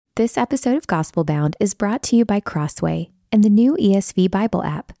This episode of Gospel Bound is brought to you by Crossway and the new ESV Bible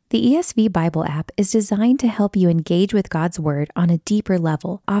app. The ESV Bible app is designed to help you engage with God's Word on a deeper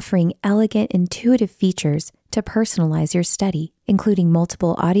level, offering elegant, intuitive features to personalize your study, including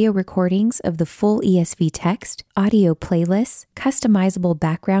multiple audio recordings of the full ESV text, audio playlists, customizable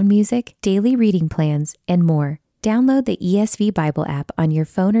background music, daily reading plans, and more. Download the ESV Bible app on your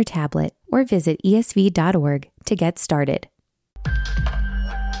phone or tablet, or visit esv.org to get started.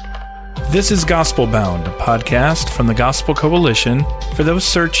 This is Gospel Bound, a podcast from the Gospel Coalition for those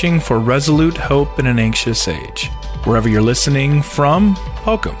searching for resolute hope in an anxious age. Wherever you're listening from,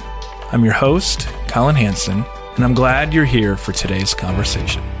 welcome. I'm your host, Colin Hanson, and I'm glad you're here for today's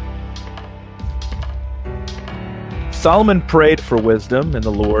conversation. Solomon prayed for wisdom, and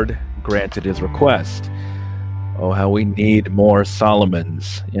the Lord granted his request. Oh, how we need more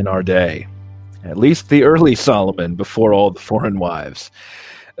Solomons in our day. At least the early Solomon before all the foreign wives.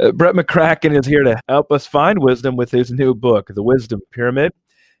 Brett McCracken is here to help us find wisdom with his new book, The Wisdom Pyramid,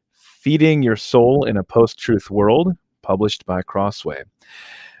 Feeding Your Soul in a Post-Truth World, published by Crossway.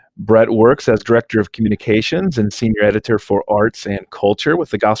 Brett works as Director of Communications and Senior Editor for Arts and Culture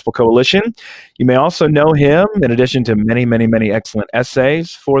with the Gospel Coalition. You may also know him, in addition to many excellent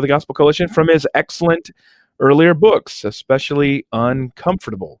essays for the Gospel Coalition, from his excellent earlier books, especially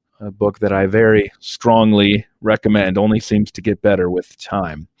Uncomfortable, a book that I very strongly recommend, only seems to get better with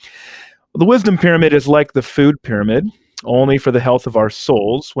time. The Wisdom Pyramid is like the food pyramid, only for the health of our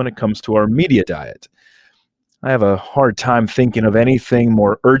souls when it comes to our media diet. I have a hard time thinking of anything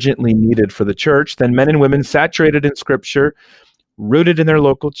more urgently needed for the church than men and women saturated in Scripture, rooted in their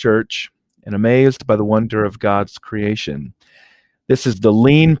local church, and amazed by the wonder of God's creation. This is the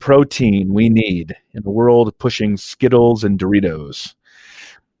lean protein we need in a world pushing Skittles and Doritos.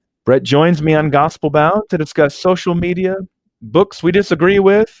 Brett joins me on Gospel Bound to discuss social media, books we disagree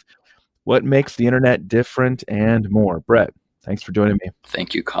with, what makes the internet different, and more. Brett, thanks for joining me.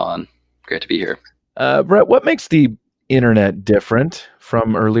 Thank you, Colin. Great to be here. Brett, what makes the internet different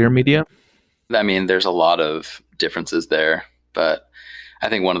from earlier media? I mean, there's a lot of differences there, but I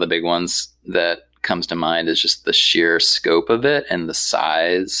think one of the big ones that comes to mind is just the sheer scope of it and the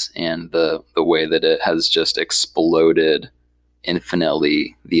size and the way that it has just exploded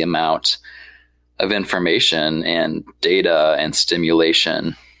infinitely, the amount of information and data and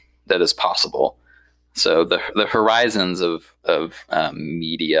stimulation that is possible. So the horizons of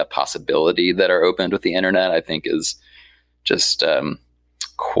media possibility that are opened with the internet, I think, is just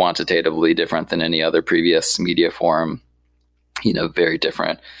quantitatively different than any other previous media form. Very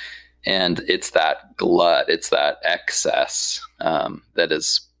different. And it's that glut, it's that excess that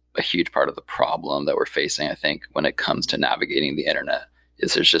is a huge part of the problem that we're facing, I think, when it comes to navigating the internet,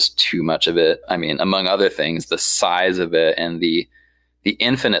 is there's just too much of it. I mean, among other things, the size of it and the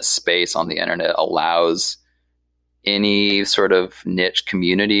infinite space on the internet allows any sort of niche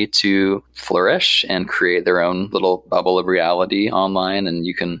community to flourish and create their own little bubble of reality online. And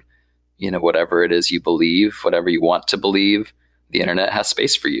you can, whatever it is you believe, whatever you want to believe, the internet has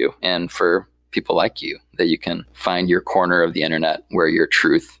space for you and for people like you, that you can find your corner of the internet where your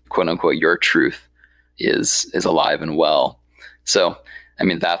truth, quote unquote, your truth is alive and well. So, I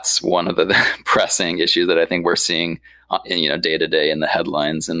mean, that's one of the pressing issues that I think we're seeing, day to day in the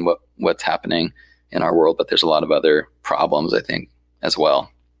headlines and what's happening in our world. But there's a lot of other problems, I think, as well.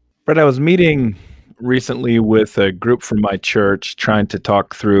 Brett, I was meeting recently with a group from my church trying to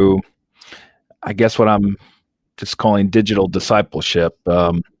talk through, I guess, what I'm just calling digital discipleship.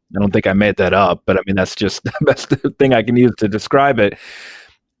 I don't think I made that up, but I mean, that's just the best thing I can use to describe it.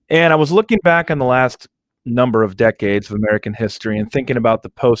 And I was looking back on the last number of decades of American history and thinking about the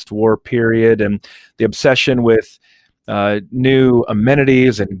post-war period and the obsession with new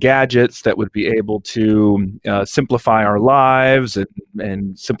amenities and gadgets that would be able to simplify our lives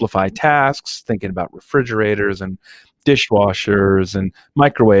and simplify tasks, thinking about refrigerators and dishwashers and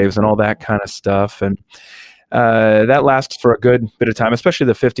microwaves and all that kind of stuff. And that lasts for a good bit of time, especially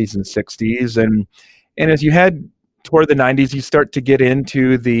the 50s and 60s. And as you head toward the 90s, you start to get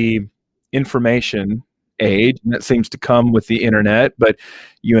into the information age, and that seems to come with the internet. But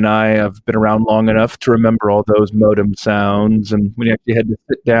you and I have been around long enough to remember all those modem sounds and when you actually had to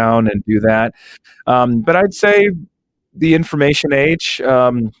sit down and do that. But I'd say the information age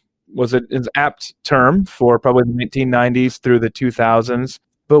was an apt term for probably the 1990s through the 2000s.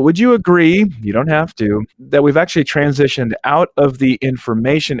 But would you agree, you don't have to, that we've actually transitioned out of the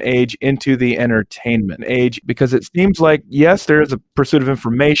information age into the entertainment age? Because it seems like, yes, there is a pursuit of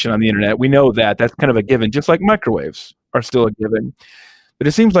information on the internet. We know that. That's kind of a given, just like microwaves are still a given. But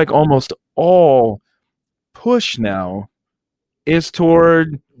it seems like almost all push now is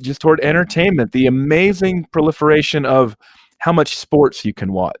toward just toward entertainment, the amazing proliferation of how much sports you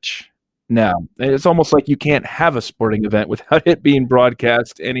can watch now. It's almost like you can't have a sporting event without it being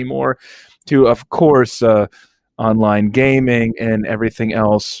broadcast anymore, to, of course, online gaming and everything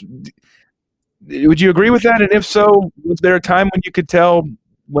else. Would you agree with that? And if so, was there a time when you could tell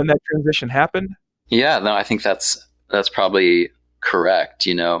when that transition happened? Yeah, no, I think that's probably correct.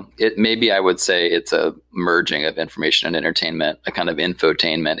 Maybe I would say it's a merging of information and entertainment, a kind of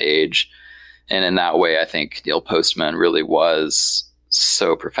infotainment age. And in that way, I think Neil Postman really was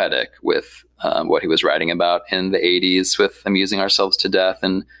so prophetic with what he was writing about in the 80s with amusing ourselves to death,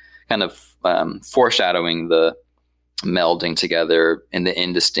 and kind of foreshadowing the melding together in the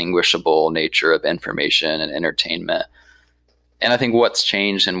indistinguishable nature of information and entertainment. And I think what's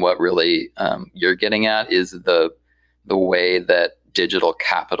changed and what really you're getting at is the way that digital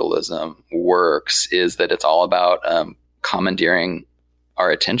capitalism works is that it's all about commandeering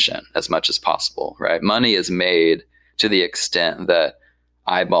our attention as much as possible, right? Money is made to the extent that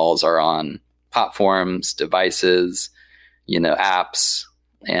eyeballs are on platforms, devices, apps.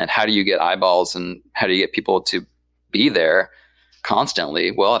 And how do you get eyeballs and how do you get people to be there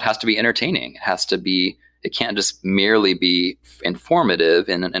constantly? Well, it has to be entertaining. It can't just merely be informative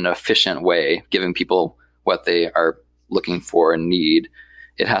in an efficient way, giving people what they are looking for and need.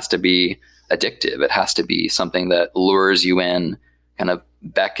 It has to be addictive. It has to be something that lures you in, kind of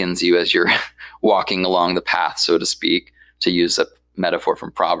beckons you as you're walking along the path, so to speak, to use a metaphor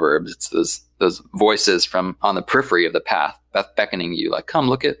from Proverbs. It's those voices from on the periphery of the path beckoning you, like, come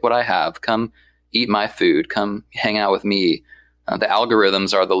look at what I have. Come eat my food. Come hang out with me. The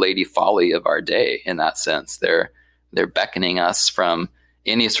algorithms are the Lady Folly of our day in that sense. They're beckoning us from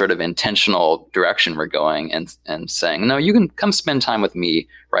any sort of intentional direction we're going and saying, no, you can come spend time with me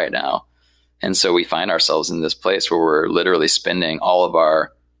right now. And so we find ourselves in this place where we're literally spending all of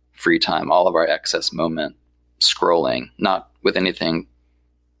our free time, all of our excess moment scrolling, not with anything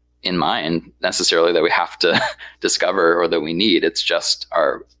in mind necessarily that we have to discover or that we need. It's just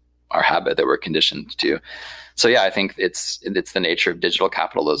our habit that we're conditioned to. So yeah, I think it's the nature of digital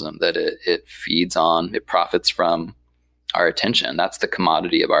capitalism that it feeds on, it profits from our attention. That's the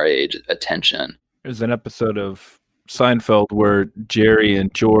commodity of our age, attention. There's an episode of Seinfeld where Jerry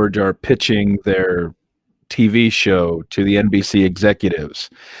and George are pitching their TV show to the NBC executives.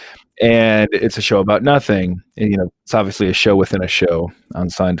 And it's a show about nothing. And, it's obviously a show within a show on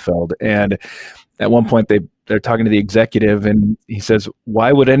Seinfeld. And at one point they're talking to the executive and he says,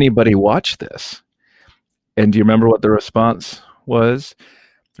 why would anybody watch this? And do you remember what the response was?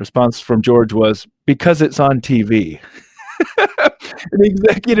 The response from George was, because it's on TV. And the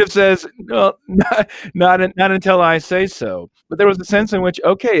executive says, no, not until I say so. But there was a sense in which,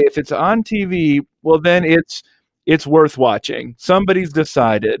 okay, if it's on TV, well, then it's worth watching. Somebody's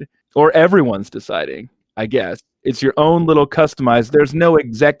decided, or everyone's deciding, I guess. It's your own little customized. There's no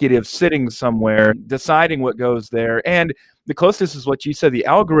executive sitting somewhere deciding what goes there. And the closest is what you said, the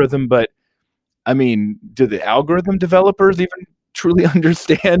algorithm. But I mean, do the algorithm developers even truly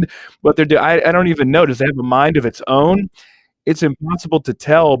understand what they're doing? I don't even know. Does it have a mind of its own? It's impossible to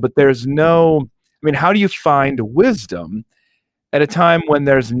tell, but how do you find wisdom at a time when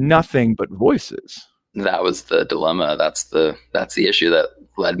there's nothing but voices? That was the dilemma. That's the issue that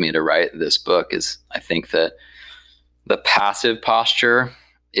led me to write this book. Is I think that the passive posture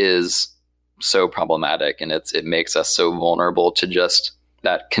is so problematic, and it makes us so vulnerable to just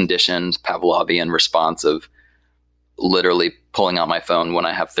that conditioned Pavlovian response of literally pulling out my phone when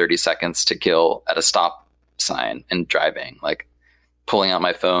I have 30 seconds to kill at a stop sign and driving, like pulling out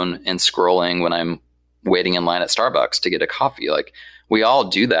my phone and scrolling when I'm waiting in line at Starbucks to get a coffee. Like, we all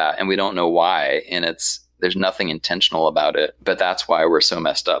do that and we don't know why. And there's nothing intentional about it, but that's why we're so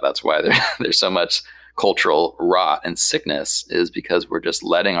messed up. That's why there's so much cultural rot and sickness, is because we're just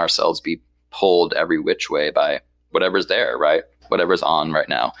letting ourselves be pulled every which way by whatever's there, right? Whatever's on right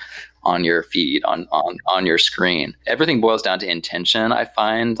now, on your feed, on your screen. Everything boils down to intention. I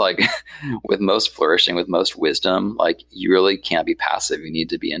find, like, with most flourishing, with most wisdom, like, you really can't be passive. You need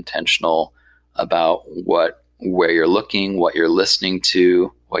to be intentional about where you're looking, what you're listening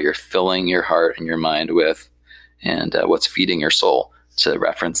to, what you're filling your heart and your mind with, and what's feeding your soul, to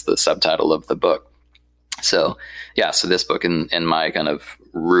reference the subtitle of the book. So this book in my kind of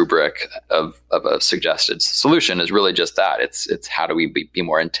rubric of a suggested solution is really just that. It's how do we be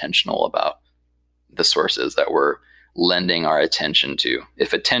more intentional about the sources that we're lending our attention to.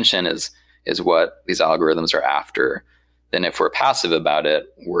 If attention is what these algorithms are after, then if we're passive about it,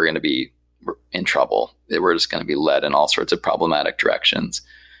 we're going to be in trouble. We're just going to be led in all sorts of problematic directions.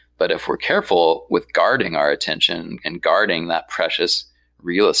 But if we're careful with guarding our attention and guarding that precious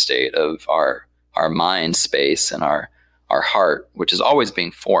real estate of our mind space and our heart, which is always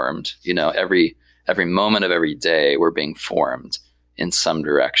being formed. Every moment of every day, we're being formed in some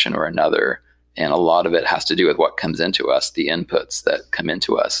direction or another. And a lot of it has to do with what comes into us, the inputs that come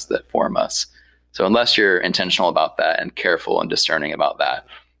into us that form us. So unless you're intentional about that and careful and discerning about that,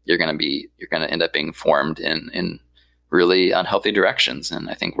 you're going to end up being formed in really unhealthy directions. And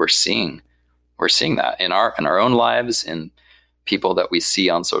I think we're seeing that in our own lives, in people that we see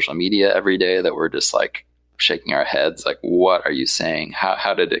on social media every day, that we're just like shaking our heads, like, what are you saying?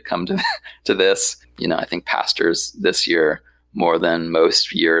 How did it come to this? I think pastors this year, more than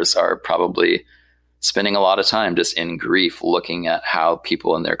most years, are probably spending a lot of time just in grief, looking at how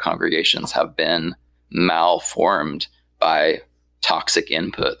people in their congregations have been malformed by toxic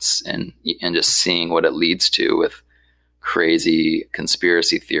inputs, and just seeing what it leads to with crazy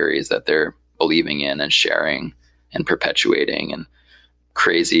conspiracy theories that they're believing in and sharing and perpetuating, and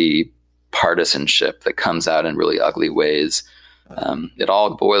crazy partisanship that comes out in really ugly ways. It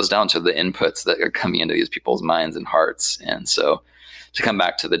all boils down to the inputs that are coming into these people's minds and hearts. And so to come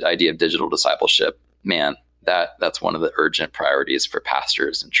back to the idea of digital discipleship, man, that's one of the urgent priorities for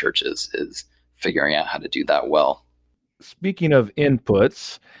pastors and churches, is figuring out how to do that well. Speaking of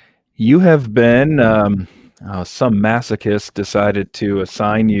inputs, you have been, some masochist decided to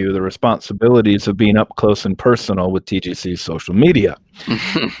assign you the responsibilities of being up close and personal with TGC's social media.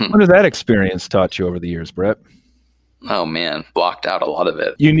 What has that experience taught you over the years, Brett? Oh man, blocked out a lot of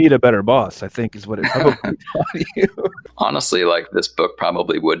it. You need a better boss, I think, is what it probably taught you. Honestly, this book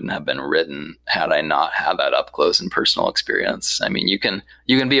probably wouldn't have been written had I not had that up close and personal experience. I mean, you can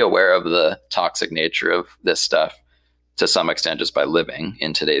be aware of the toxic nature of this stuff to some extent just by living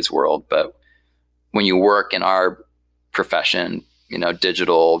in today's world. But when you work in our profession,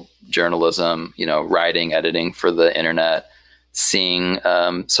 digital journalism, writing, editing for the internet, seeing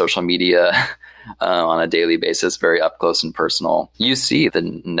social media on a daily basis, very up close and personal, you see the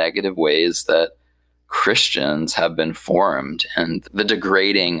negative ways that Christians have been formed, and the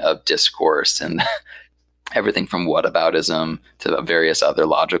degrading of discourse, and everything from whataboutism to various other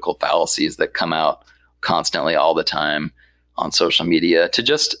logical fallacies that come out constantly all the time on social media, to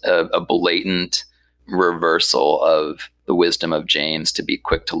just a blatant reversal of the wisdom of James to be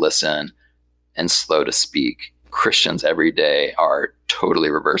quick to listen and slow to speak. Christians every day are totally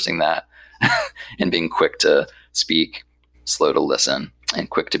reversing that and being quick to speak, slow to listen, and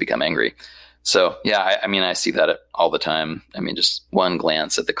quick to become angry. So yeah, I see that all the time. Just one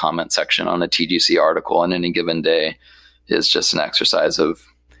glance at the comment section on a TGC article on any given day is just an exercise of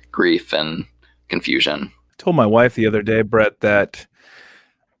grief and confusion. I told my wife the other day, Brett, that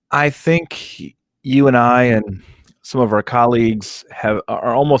I think you and I and some of our colleagues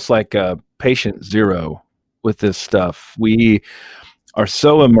are almost like a patient zero with this stuff. We are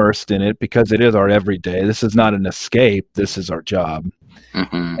so immersed in it because it is our everyday. This is not an escape. This is our job.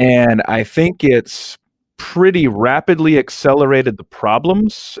 Mm-hmm. And I think it's pretty rapidly accelerated the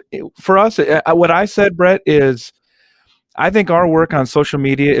problems for us. What I said, Brett, is I think our work on social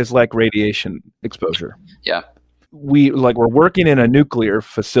media is like radiation exposure. Yeah. We're working in a nuclear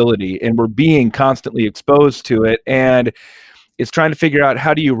facility, and we're being constantly exposed to it. And it's trying to figure out,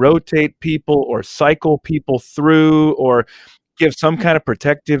 how do you rotate people or cycle people through, or give some kind of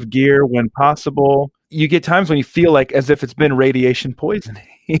protective gear when possible. You get times when you feel like as if it's been radiation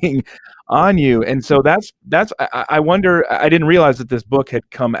poisoning on you. And so I wonder, I didn't realize that this book had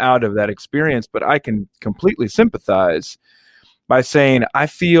come out of that experience, but I can completely sympathize by saying, I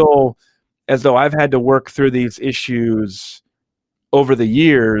feel as though I've had to work through these issues over the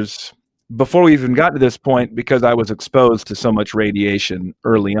years before we even got to this point, because I was exposed to so much radiation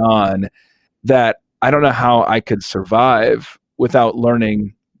early on, that I don't know how I could survive without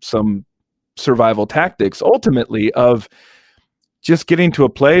learning some survival tactics, ultimately, of just getting to a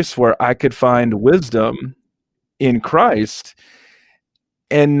place where I could find wisdom in Christ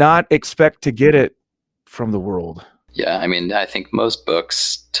and not expect to get it from the world. Yeah, I think most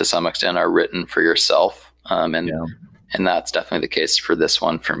books to some extent are written for yourself. And that's definitely the case for this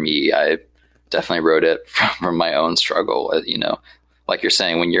one. For me, I definitely wrote it from my own struggle. Like you're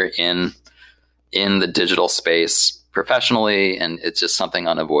saying, when you're in the digital space professionally, and it's just something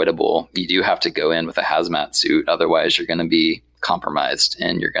unavoidable, you do have to go in with a hazmat suit. Otherwise, you're going to be compromised,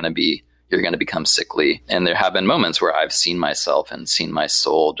 and you're going to become sickly. And there have been moments where I've seen myself and seen my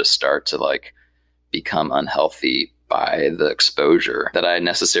soul just start to become unhealthy by the exposure that I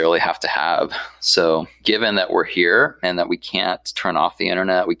necessarily have to have. So given that we're here and that we can't turn off the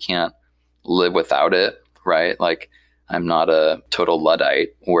internet, we can't live without it, right? I'm not a total Luddite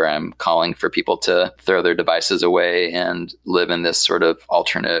where I'm calling for people to throw their devices away and live in this sort of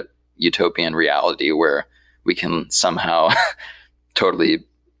alternate utopian reality where we can somehow totally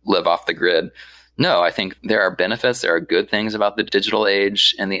live off the grid. No, I think there are benefits. There are good things about the digital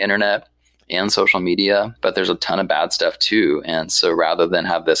age and the internet and social media, but there's a ton of bad stuff too. And so rather than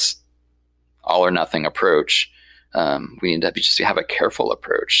have this all or nothing approach, we need to just have a careful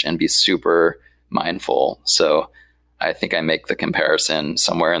approach and be super mindful. So I think I make the comparison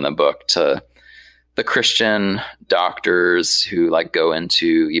somewhere in the book to the Christian doctors who like go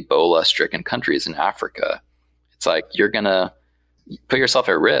into Ebola-stricken countries in Africa. It's like, you're going to put yourself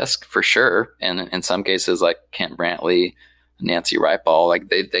at risk for sure. And in some cases, like Kent Brantley, Nancy Ripeall, like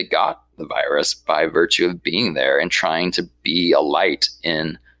they got the virus by virtue of being there and trying to be a light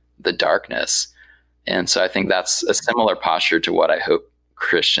in the darkness. And so I think that's a similar posture to what I hope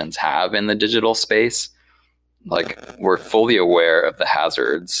Christians have in the digital space. Like, we're fully aware of the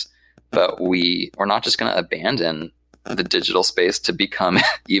hazards, but we're not just going to abandon the digital space to become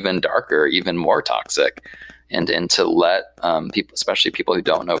even darker, even more toxic, and to let people, especially people who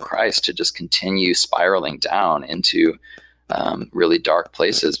don't know Christ, to just continue spiraling down into really dark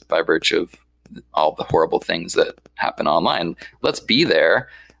places by virtue of all the horrible things that happen online. Let's be there.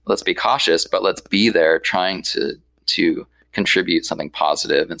 Let's be cautious, but let's be there trying to contribute something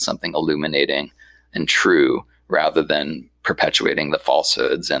positive and something illuminating and true, rather than perpetuating the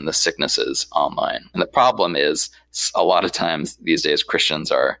falsehoods and the sicknesses online. And the problem is, a lot of times these days,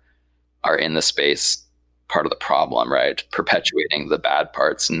 Christians are in the space, part of the problem, right? Perpetuating the bad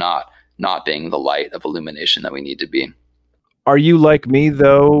parts, not being the light of illumination that we need to be. Are you like me,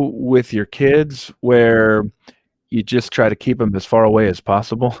 though, with your kids, where you just try to keep them as far away as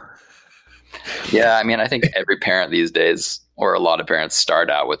possible? Yeah, I mean, I think every parent these days, or a lot of parents, start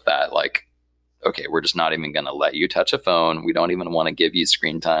out with that, like, okay, we're just not even going to let you touch a phone. We don't even want to give you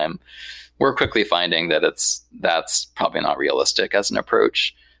screen time. We're quickly finding that that's probably not realistic as an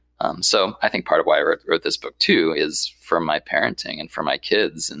approach. So I think part of why I wrote this book too is for my parenting and for my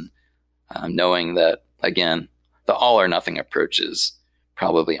kids, and knowing that, again, the all or nothing approaches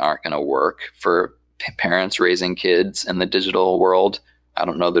probably aren't going to work for parents raising kids in the digital world. I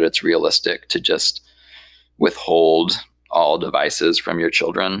don't know that it's realistic to just withhold all devices from your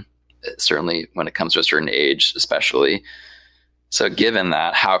children, certainly when it comes to a certain age, especially. So given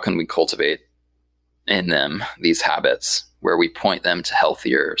that, how can we cultivate in them these habits where we point them to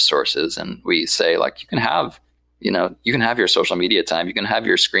healthier sources, and we say, like, you can have your social media time, you can have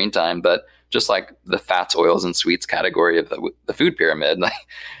your screen time, but just like the fats, oils, and sweets category of the food pyramid, like,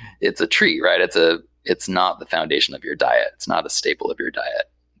 it's a treat, right? It's not the foundation of your diet. It's not a staple of your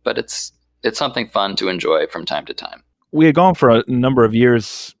diet, but it's something fun to enjoy from time to time. We had gone for a number of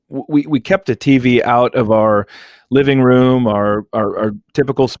years. We kept a TV out of our living room, our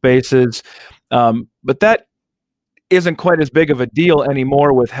typical spaces, but that isn't quite as big of a deal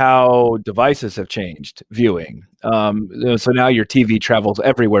anymore with how devices have changed viewing. So now your TV travels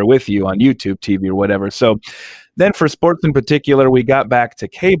everywhere with you on YouTube TV or whatever. So then for sports in particular, we got back to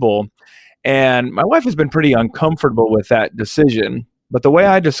cable, and my wife has been pretty uncomfortable with that decision. But the way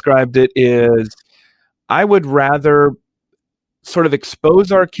I described it is, I would rather sort of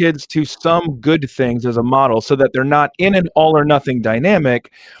expose our kids to some good things as a model, so that they're not in an all or nothing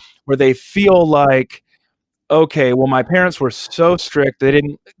dynamic where they feel like, okay, well, my parents were so strict, they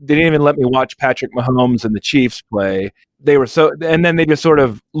didn't even let me watch Patrick Mahomes and the Chiefs play. And then they just sort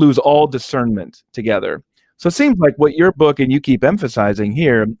of lose all discernment together. So it seems like what your book, and you keep emphasizing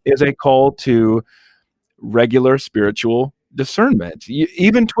here, is a call to regular spiritual discernment.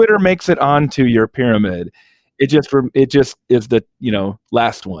 Even Twitter makes it onto your pyramid. It just is the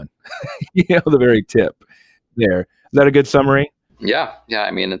last one, the very tip there. Is that a good summary? Yeah.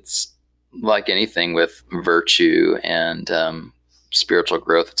 I mean, it's like anything with virtue and spiritual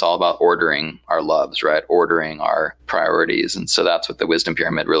growth. It's all about ordering our loves, right? Ordering our priorities. And so that's what the wisdom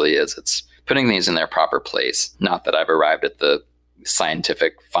pyramid really is. It's putting these in their proper place. Not that I've arrived at the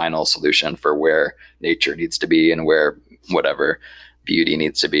scientific final solution for where nature needs to be and where whatever beauty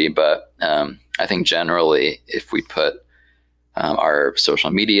needs to be. But I think generally, if we put our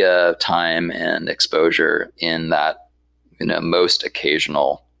social media time and exposure in that most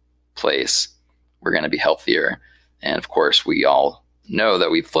occasional place, we're going to be healthier. And of course, we all know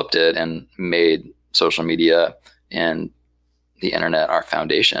that we've flipped it and made social media and the internet our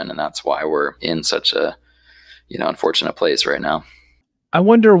foundation. And that's why we're in such a unfortunate place right now. I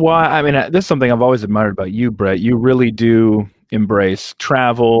wonder why. I mean, this is something I've always admired about you, Brett. You really do embrace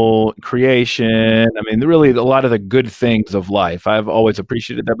travel, creation. I mean, really a lot of the good things of life. I've always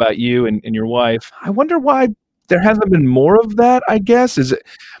appreciated that about you and your wife. I wonder why there hasn't been more of that, I guess? Is it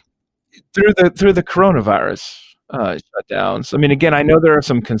through the coronavirus shutdowns? I mean, again, I know there are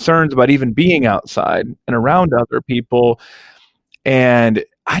some concerns about even being outside and around other people, and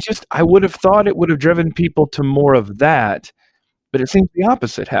I would have thought it would have driven people to more of that, but it seems the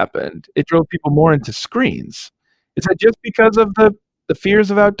opposite happened. It drove people more into screens. Is that just because of the fears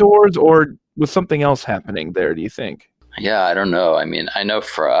of outdoors, or was something else happening there, do you think? Yeah, I don't know. I mean, I know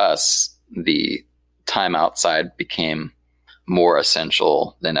for us, the time outside became more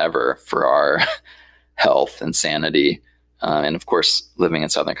essential than ever for our health and sanity. And of course, living in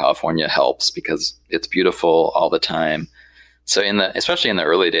Southern California helps because it's beautiful all the time. So especially in the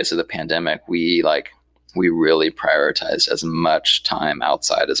early days of the pandemic, we really prioritized as much time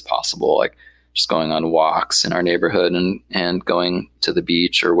outside as possible, like just going on walks in our neighborhood and going to the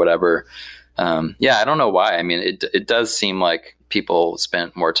beach or whatever. I don't know why. I mean, it does seem like people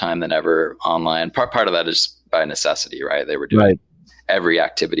spent more time than ever online. Part of that is by necessity, right? They were doing every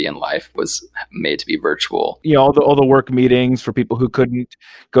activity in life was made to be virtual. You know, all the work meetings for people who couldn't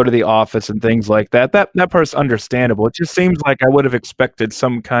go to the office and things like that. That part's understandable. It just seems like I would have expected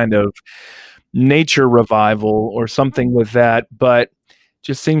some kind of nature revival or something with that, but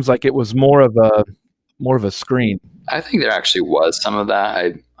just seems like it was more of a screen. I think there actually was some of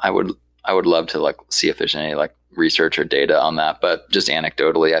that. I would love to see if there's any research or data on that, but just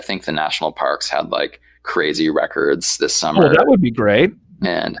anecdotally, I think the national parks had crazy records this summer. Oh, that would be great.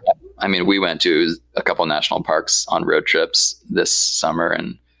 And I mean, we went to a couple national parks on road trips this summer,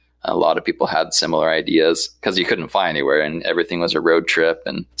 and a lot of people had similar ideas because you couldn't fly anywhere and everything was a road trip.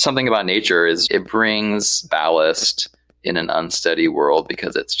 And something about nature is it brings ballast in an unsteady world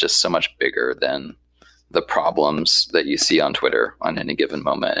because it's just so much bigger than the problems that you see on Twitter on any given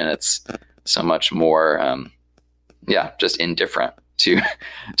moment. And it's so much more, just indifferent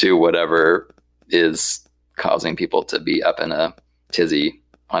to whatever is causing people to be up in a tizzy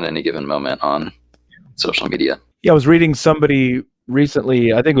on any given moment on social media. Yeah, I was reading somebody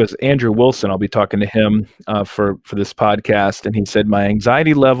recently, I think it was Andrew Wilson. I'll be talking to him for this podcast. And he said, my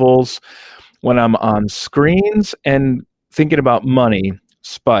anxiety levels when I'm on screens and thinking about money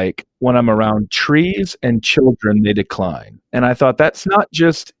spike. When I'm around trees and children, they decline. And I thought that's not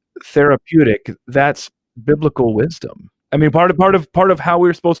just therapeutic, that's biblical wisdom. I mean, part of how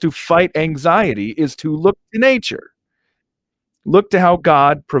we're supposed to fight anxiety is to look to nature. Look to how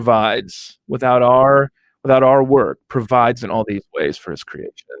God provides without our work, provides in all these ways for his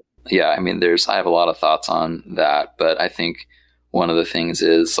creation. Yeah, I mean, I have a lot of thoughts on that, but I think one of the things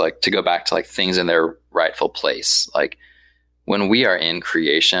is to go back to things in their rightful place. When we are in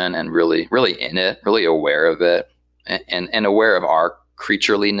creation and really, really in it, really aware of it and aware of our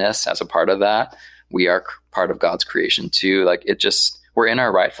creatureliness as a part of that, we are part of God's creation too. We're in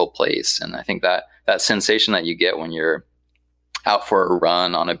our rightful place. And I think that sensation that you get when you're out for a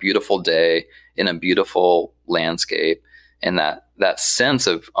run on a beautiful day in a beautiful landscape, and that sense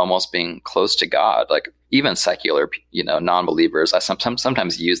of almost being close to God, even secular, non-believers, I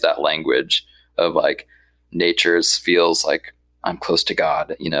sometimes use that language of nature's feels like I'm close to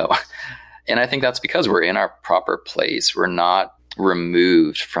God, and I think that's because we're in our proper place. We're not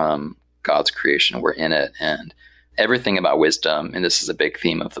removed from God's creation. We're in it. And everything about wisdom, and this is a big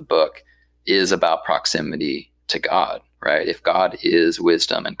theme of the book, is about proximity to God, right? If God is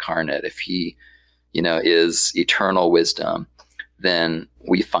wisdom incarnate, if he, is eternal wisdom, then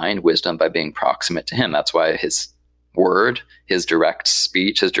we find wisdom by being proximate to him. That's why his word, his direct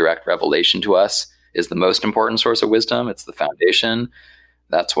speech, his direct revelation to us is the most important source of wisdom. It's the foundation.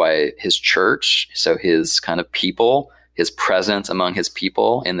 That's why his church, so his kind of people, his presence among his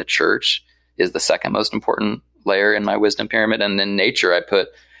people in the church is the second most important layer in my wisdom pyramid. And then nature I put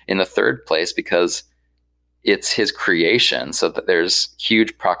in the third place because it's his creation. So that there's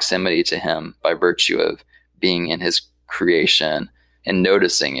huge proximity to him by virtue of being in his creation and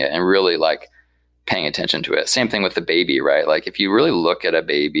noticing it and really paying attention to it. Same thing with the baby, right? If you really look at a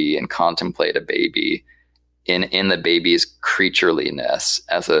baby and contemplate a baby in the baby's creatureliness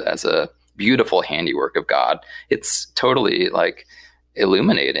as a beautiful handiwork of God, it's totally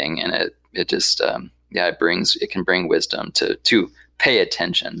illuminating, and it just it can bring wisdom to pay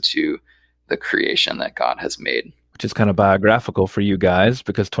attention to the creation that God has made. Which is kind of biographical for you guys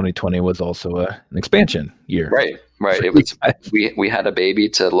because 2020 was also an expansion year. Right. It was we had a baby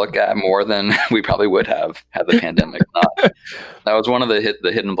to look at more than we probably would have had the pandemic not. That was one of the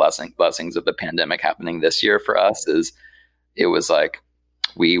hidden blessings of the pandemic happening this year for us. Is it was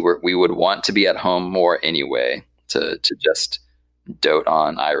we would want to be at home more anyway to just dote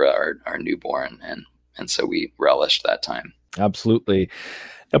on Ira, our newborn, and so we relished that time. Absolutely.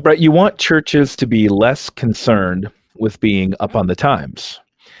 Now, Brett, you want churches to be less concerned with being up on the times.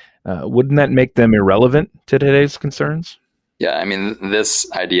 Wouldn't that make them irrelevant to today's concerns? Yeah, I mean, this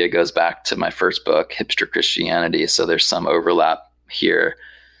idea goes back to my first book, Hipster Christianity. So there's some overlap here.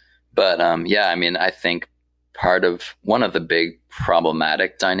 But yeah, I mean, I think one of the big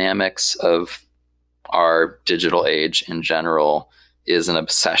problematic dynamics of our digital age in general is an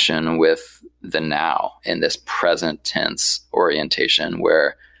obsession with the now and this present tense orientation,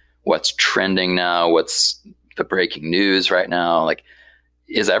 where what's trending now, what's the breaking news right now, like,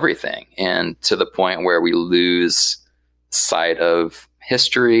 is everything. And to the point where we lose sight of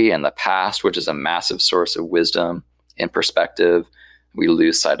history and the past, which is a massive source of wisdom and perspective. We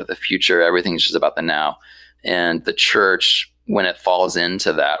lose sight of the future. Everything's just about the now. And the church, when it falls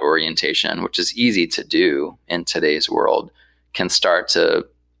into that orientation, which is easy to do in today's world, can start to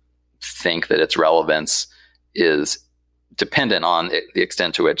think that its relevance is dependent on the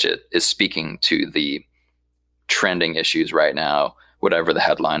extent to which it is speaking to the trending issues right now, whatever the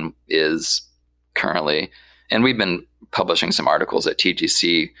headline is currently. And we've been publishing some articles at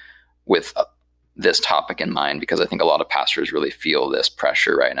TGC with this topic in mind, because I think a lot of pastors really feel this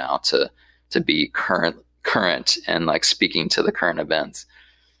pressure right now to be current and like speaking to the current events.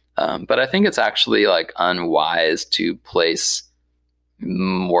 But I think it's actually like unwise to place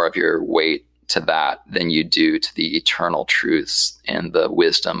more of your weight to that than you do to the eternal truths and the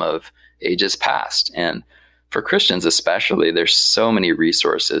wisdom of ages past. And for Christians especially, there's so many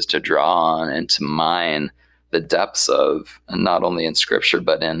resources to draw on and to mine the depths of, and not only in Scripture,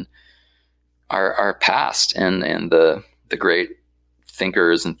 but in our past and the great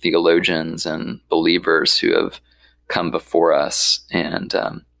thinkers and theologians and believers who have come before us. And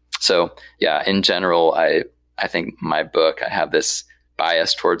so, yeah, in general, I think my book, I have this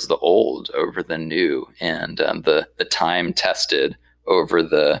bias towards the old over the new, and the time tested over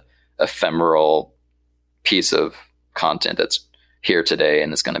the ephemeral piece of content that's here today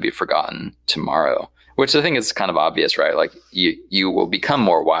and is going to be forgotten tomorrow, which I think is kind of obvious, right? Like you will become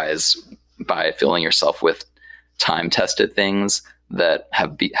more wise by filling yourself with time tested things that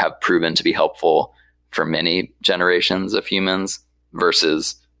have proven to be helpful for many generations of humans,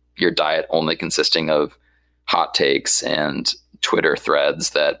 versus your diet only consisting of hot takes and Twitter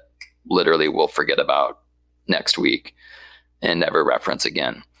threads that literally we'll forget about next week and never reference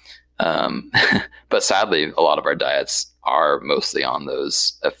again. But sadly, a lot of our diets are mostly on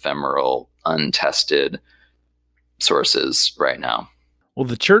those ephemeral, untested sources right now. Well,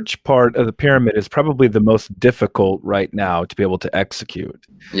 the church part of the pyramid is probably the most difficult right now to be able to execute.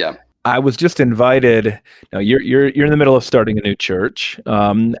 Yeah. I was just invited. Now you're in the middle of starting a new church.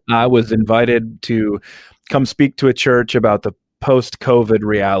 I was invited to come speak to a church about the post-COVID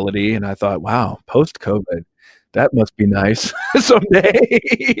reality, and I thought, wow, post-COVID, that must be nice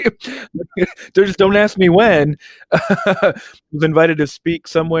someday. Just don't ask me when. I was invited to speak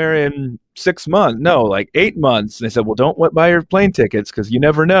somewhere in 6 months. No, like 8 months. And they said, well, don't buy your plane tickets because you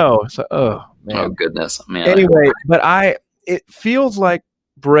never know. So, oh, man. Oh, goodness. Man. Anyway, but it feels like,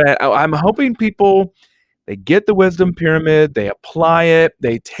 Brett, I'm hoping people, they get the wisdom pyramid, they apply it,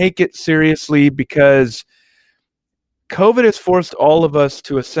 they take it seriously, because COVID has forced all of us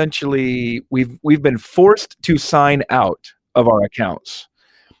to essentially, we've been forced to sign out of our accounts.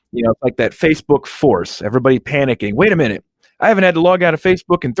 You know, it's like that Facebook force, everybody panicking. Wait a minute, I haven't had to log out of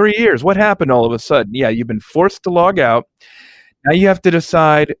Facebook in 3 years. What happened all of a sudden? Yeah, you've been forced to log out. Now you have to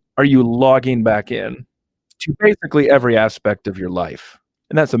decide, are you logging back in to basically every aspect of your life?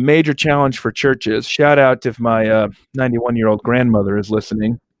 And that's a major challenge for churches. Shout out if my 91-year-old grandmother is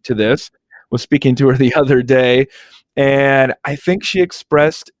listening to this. Was speaking to her the other day, and I think she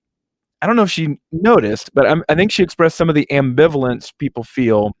expressed, I don't know if she noticed, but I think she expressed some of the ambivalence people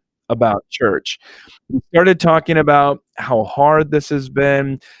feel about church. We started talking about how hard this has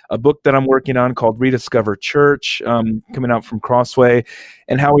been, a book that I'm working on called Rediscover Church, coming out from Crossway,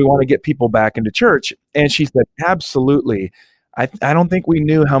 and how we want to get people back into church. And she said, absolutely. I don't think we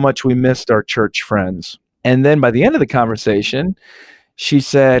knew how much we missed our church friends. And then by the end of the conversation, she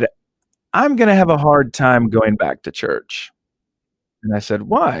said, I'm going to have a hard time going back to church. And I said,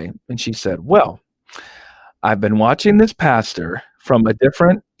 why? And she said, well, I've been watching this pastor from a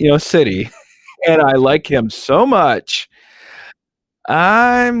different, city, and I like him so much.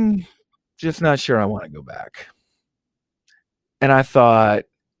 I'm just not sure I want to go back. And I thought,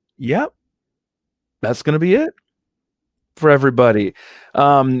 yep, that's going to be it for everybody.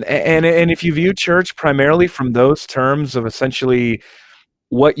 And if you view church primarily from those terms of essentially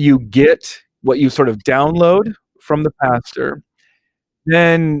what you get, what you sort of download from the pastor,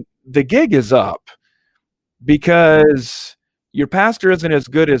 then the gig is up, because your pastor isn't as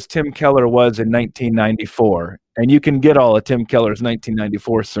good as Tim Keller was in 1994, and you can get all of Tim Keller's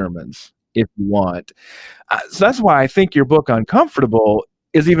 1994 sermons if you want. So that's why I think your book, Uncomfortable,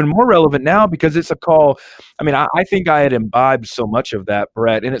 is even more relevant now, because it's a call. I mean, I think I had imbibed so much of that,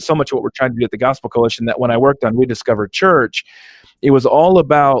 Brett, and it's so much what we're trying to do at the Gospel Coalition, that when I worked on Rediscover Church, it was all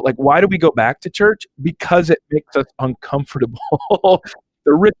about, like, why do we go back to church? Because it makes us uncomfortable.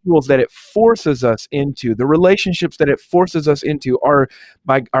 The rituals that it forces us into, the relationships that it forces us into are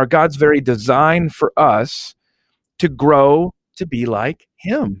God's very design for us to grow to be like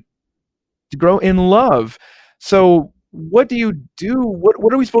Him, to grow in love. So what do you do?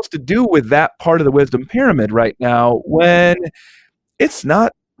 What are we supposed to do with that part of the wisdom pyramid right now, when it's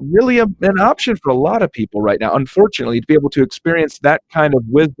not really an option for a lot of people right now, unfortunately, to be able to experience that kind of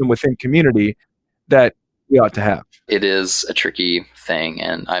wisdom within community that we ought to have? It is a tricky thing.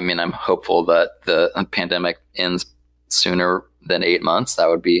 And I mean, I'm hopeful that the pandemic ends sooner than 8 months. That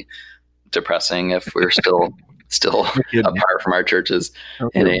would be depressing if we're still apart from our churches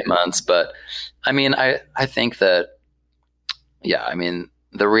in 8 months. But I mean, I think that, yeah, I mean,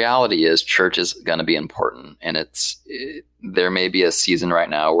 the reality is church is going to be important, and there may be a season right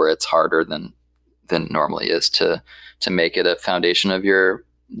now where it's harder than normally is to make it a foundation of your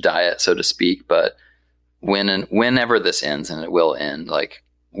diet, so to speak. But whenever this ends, and it will end, like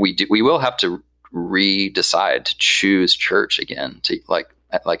we will have to decide to choose church again. To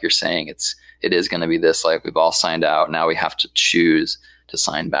like you're saying, it is going to be this, like, we've all signed out, now we have to choose to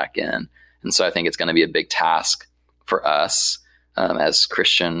sign back in. And so I think it's going to be a big task for us as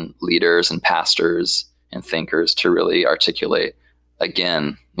Christian leaders and pastors and thinkers to really articulate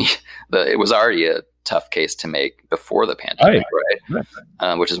again. It was already a tough case to make before the pandemic,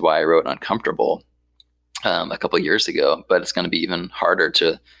 right? Which is why I wrote Uncomfortable a couple of years ago. But it's going to be even harder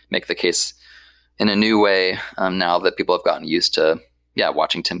to make the case in a new way now that people have gotten used to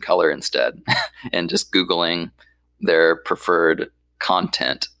watching Tim Keller instead and just Googling their preferred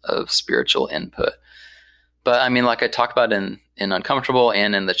content of spiritual input. But I mean, like I talk about in Uncomfortable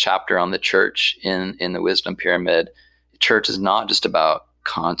and in the chapter on the church in the Wisdom Pyramid, church is not just about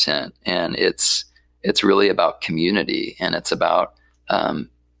content, and it's really about community, and it's about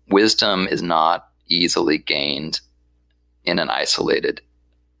wisdom is not easily gained in an isolated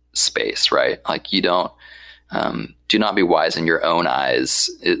space, right? Like, you don't do not be wise in your own eyes,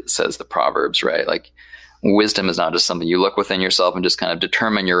 it says the Proverbs, right? Like, wisdom is not just something you look within yourself and just kind of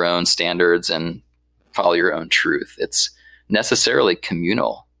determine your own standards and follow your own truth. It's necessarily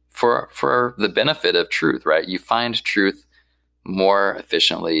communal for the benefit of truth, right? You find truth more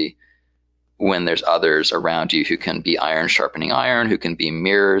efficiently when there's others around you who can be iron sharpening iron, who can be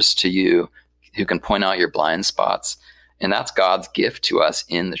mirrors to you, who can point out your blind spots. And that's God's gift to us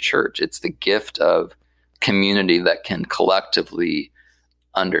in the church. It's the gift of community that can collectively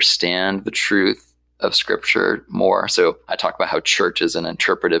understand the truth of Scripture more. So I talk about how church is an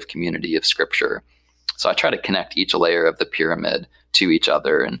interpretive community of Scripture. So I try to connect each layer of the pyramid to each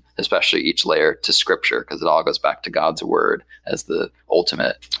other, and especially each layer to Scripture, because it all goes back to God's word as the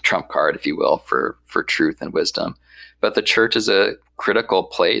ultimate trump card, if you will, for truth and wisdom. But the church is a critical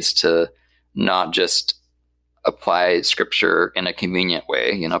place to not just apply Scripture in a convenient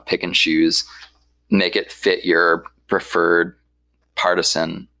way, pick and choose, make it fit your preferred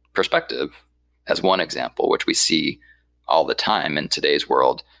partisan perspective, as one example, which we see all the time in today's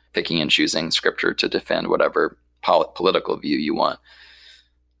world, picking and choosing Scripture to defend whatever political view you want.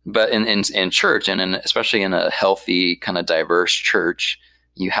 But in church, and especially in a healthy, kind of diverse church,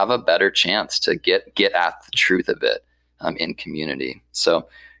 you have a better chance to get at the truth of it in community. So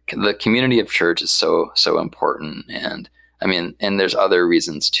the community of church is so important. And I mean, and there's other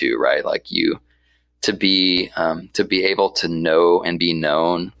reasons too, right? Like to be able to know and be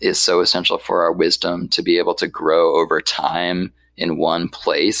known is so essential for our wisdom, to be able to grow over time in one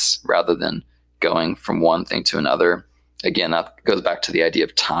place rather than going from one thing to another. Again, that goes back to the idea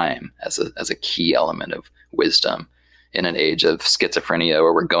of time as a key element of wisdom in an age of schizophrenia,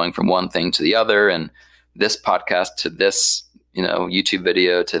 where we're going from one thing to the other, and this podcast to this, YouTube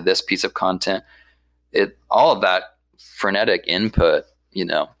video to this piece of content. All of that frenetic input,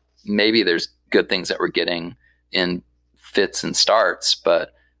 maybe there's good things that we're getting in fits and starts,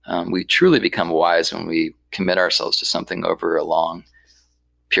 but we truly become wise when we commit ourselves to something over a long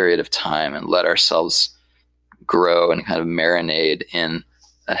period of time and let ourselves grow and kind of marinate in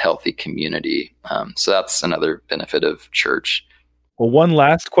a healthy community. So that's another benefit of church. Well, one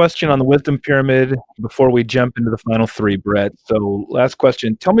last question on the wisdom pyramid before we jump into the final three, Brett. So last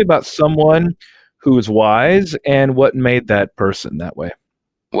question, tell me about someone who is wise and what made that person that way.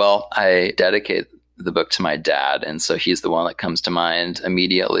 Well, I dedicate the book to my dad. And so he's the one that comes to mind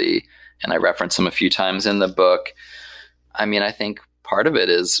immediately. And I reference him a few times in the book. I mean, I think part of it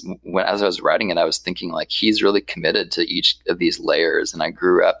is as I was writing it, I was thinking like, he's really committed to each of these layers. And I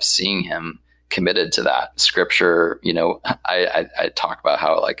grew up seeing him committed to that. Scripture, I talk about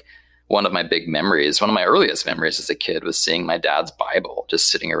how like one of my earliest memories as a kid was seeing my dad's Bible just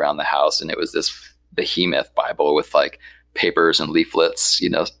sitting around the house. And it was this behemoth Bible with like papers and leaflets,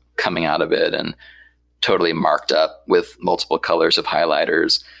 coming out of it and totally marked up with multiple colors of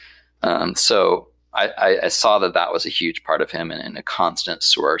highlighters. So I saw that was a huge part of him and a constant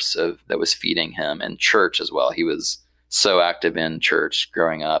source that was feeding him, and church as well. He was so active in church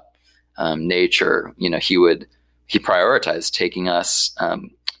growing up. Nature, he prioritized taking us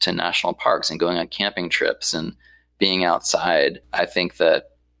to national parks and going on camping trips and being outside. I think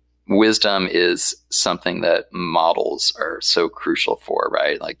that wisdom is something that models are so crucial for,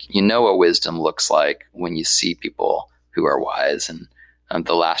 right? Like, what wisdom looks like when you see people who are wise. And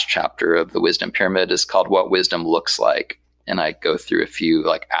the last chapter of the Wisdom Pyramid is called What Wisdom Looks Like. And I go through a few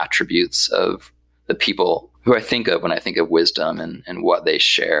like attributes of the people who I think of when I think of wisdom and what they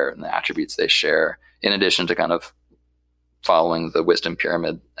share and the attributes they share, in addition to kind of following the Wisdom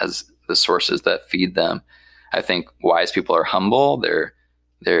Pyramid as the sources that feed them. I think wise people are humble. They're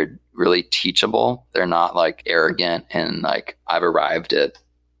really teachable. They're not like arrogant and like, I've arrived at,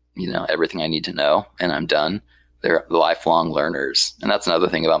 everything I need to know and I'm done. They're lifelong learners. And that's another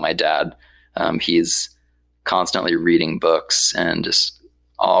thing about my dad. He's constantly reading books and just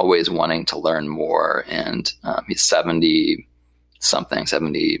always wanting to learn more. And he's 70 something,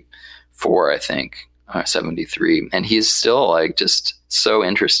 74, I think, or 73. And he's still like just so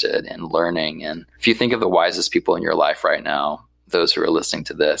interested in learning. And if you think of the wisest people in your life right now, those who are listening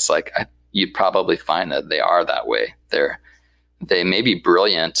to this, like you'd probably find that they are that way. They may be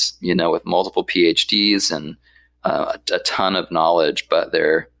brilliant, with multiple PhDs and a ton of knowledge, but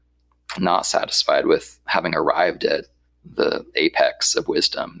they're not satisfied with having arrived at the apex of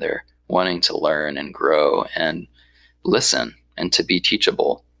wisdom. They're wanting to learn and grow and listen and to be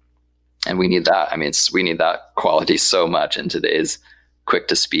teachable. And we need that. I mean, we need that quality so much in today's quick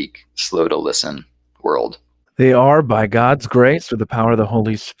to speak, slow to listen world. They are, by God's grace, through the power of the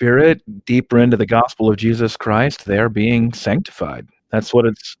Holy Spirit, deeper into the gospel of Jesus Christ, they are being sanctified. That's what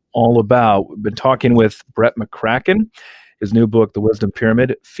it's all about. We've been talking with Brett McCracken, his new book, The Wisdom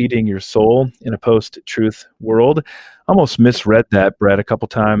Pyramid, Feeding Your Soul in a Post-Truth World. Almost misread that, Brett, a couple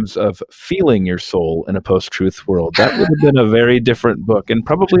times, of Feeling Your Soul in a Post-Truth World. That would have been a very different book and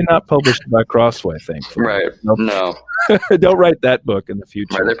probably not published by Crossway, thankfully. Right. No. Don't write that book in the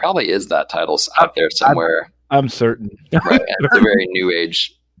future. Right. There probably is that title out there somewhere. I'm certain. Right. It's a very new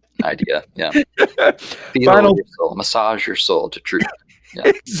age idea. Yeah. Feel your soul, massage your soul to truth. Yeah.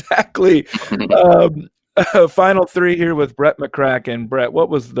 Exactly. Final three here with Brett McCracken. Brett, what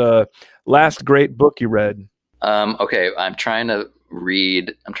was the last great book you read? Okay. I'm trying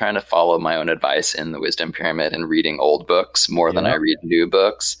to follow my own advice in the Wisdom Pyramid and reading old books more than I read new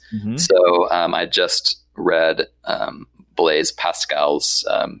books. Mm-hmm. So I just read Blaise Pascal's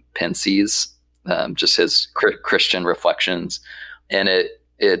Pensées, just his Christian reflections. And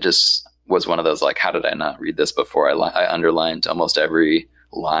it just was one of those, like, how did I not read this before? I underlined almost every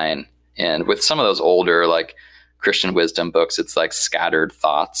line. And with some of those older, like, Christian wisdom books, it's like scattered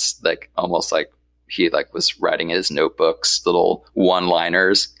thoughts, like almost like he like was writing his notebooks, little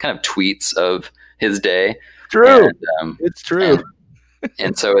one-liners, kind of tweets of his day. True. And, it's true.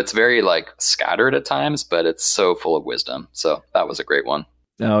 And so it's very like scattered at times, but it's so full of wisdom. So that was a great one.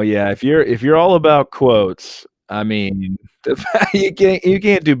 Oh yeah. If you're all about quotes, I mean, you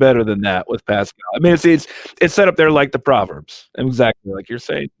can't do better than that with Pascal. I mean, it's set up there like the Proverbs, exactly like you're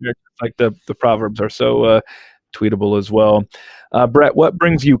saying. Like the Proverbs are so tweetable as well. Brett, what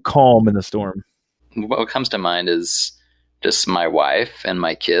brings you calm in the storm? What comes to mind is just my wife and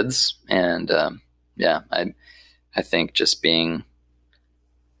my kids, and I think just being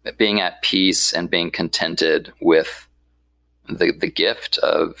at peace and being contented with the gift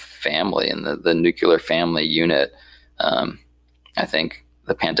of family and the nuclear family unit. I think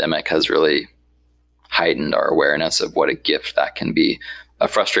the pandemic has really heightened our awareness of what a gift that can be. A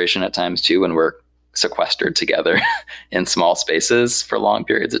frustration at times too, when we're sequestered together in small spaces for long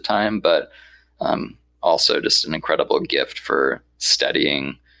periods of time, but also just an incredible gift for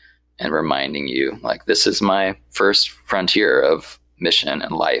studying and reminding you, like, this is my first frontier of mission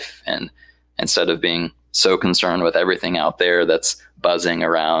and life. And instead of being so concerned with everything out there that's buzzing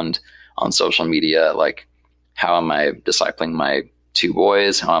around on social media, like, how am I discipling my two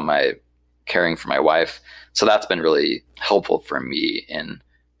boys? How am I caring for my wife? So that's been really helpful for me in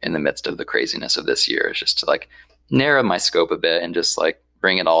in the midst of the craziness of this year, is just to like narrow my scope a bit and just like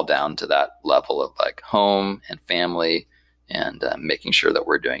bring it all down to that level of like home and family and making sure that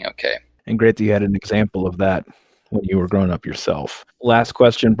we're doing okay. And great that you had an example of that when you were growing up yourself. Last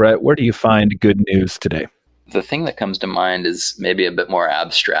question, Brett, where do you find good news today? The thing that comes to mind is maybe a bit more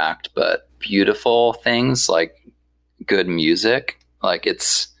abstract, but beautiful things like good music. Like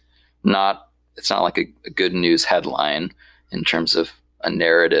it's not like a good news headline in terms of a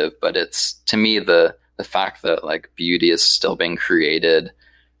narrative, but it's, to me, the fact that like beauty is still being created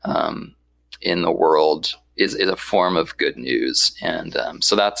in the world is a form of good news. And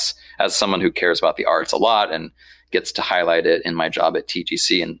so that's, as someone who cares about the arts a lot and gets to highlight it in my job at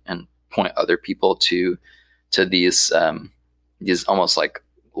TGC and point other people to these almost like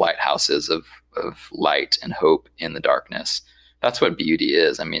lighthouses of light and hope in the darkness. That's what beauty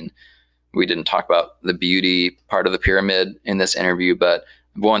is. I mean, we didn't talk about the beauty part of the pyramid in this interview, but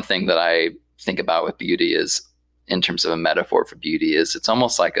one thing that I think about with beauty is, in terms of a metaphor for beauty, is it's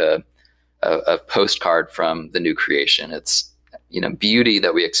almost like a postcard from the new creation. It's, beauty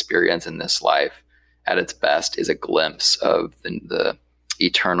that we experience in this life at its best is a glimpse of the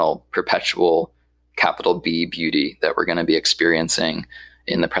eternal, perpetual, capital B beauty that we're going to be experiencing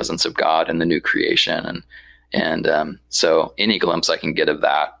in the presence of God and the new creation. And so any glimpse I can get of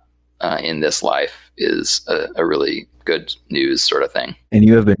that in this life is a really good news sort of thing. And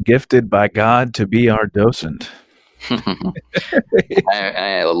you have been gifted by God to be our docent.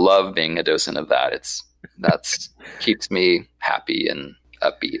 I love being a docent of that. That's keeps me happy and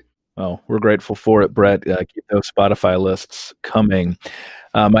upbeat. Oh, we're grateful for it, Brett. Keep those Spotify lists coming.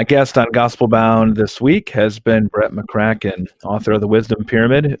 My guest on Gospel Bound this week has been Brett McCracken, author of The Wisdom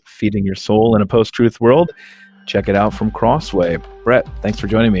Pyramid, Feeding Your Soul in a Post-Truth World. Check it out from Crossway. Brett, thanks for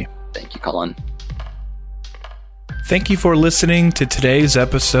joining me. Thank you, Colin. Thank you for listening to today's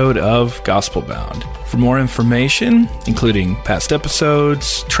episode of Gospel Bound. For more information, including past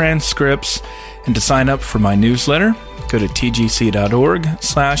episodes, transcripts, and to sign up for my newsletter, go to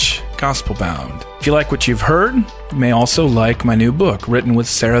tgc.org/gospelbound. If you like what you've heard, you may also like my new book written with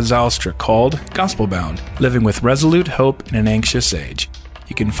Sarah Zylstra called Gospel Bound: Living with Resolute Hope in an Anxious Age.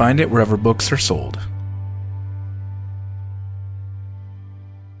 You can find it wherever books are sold.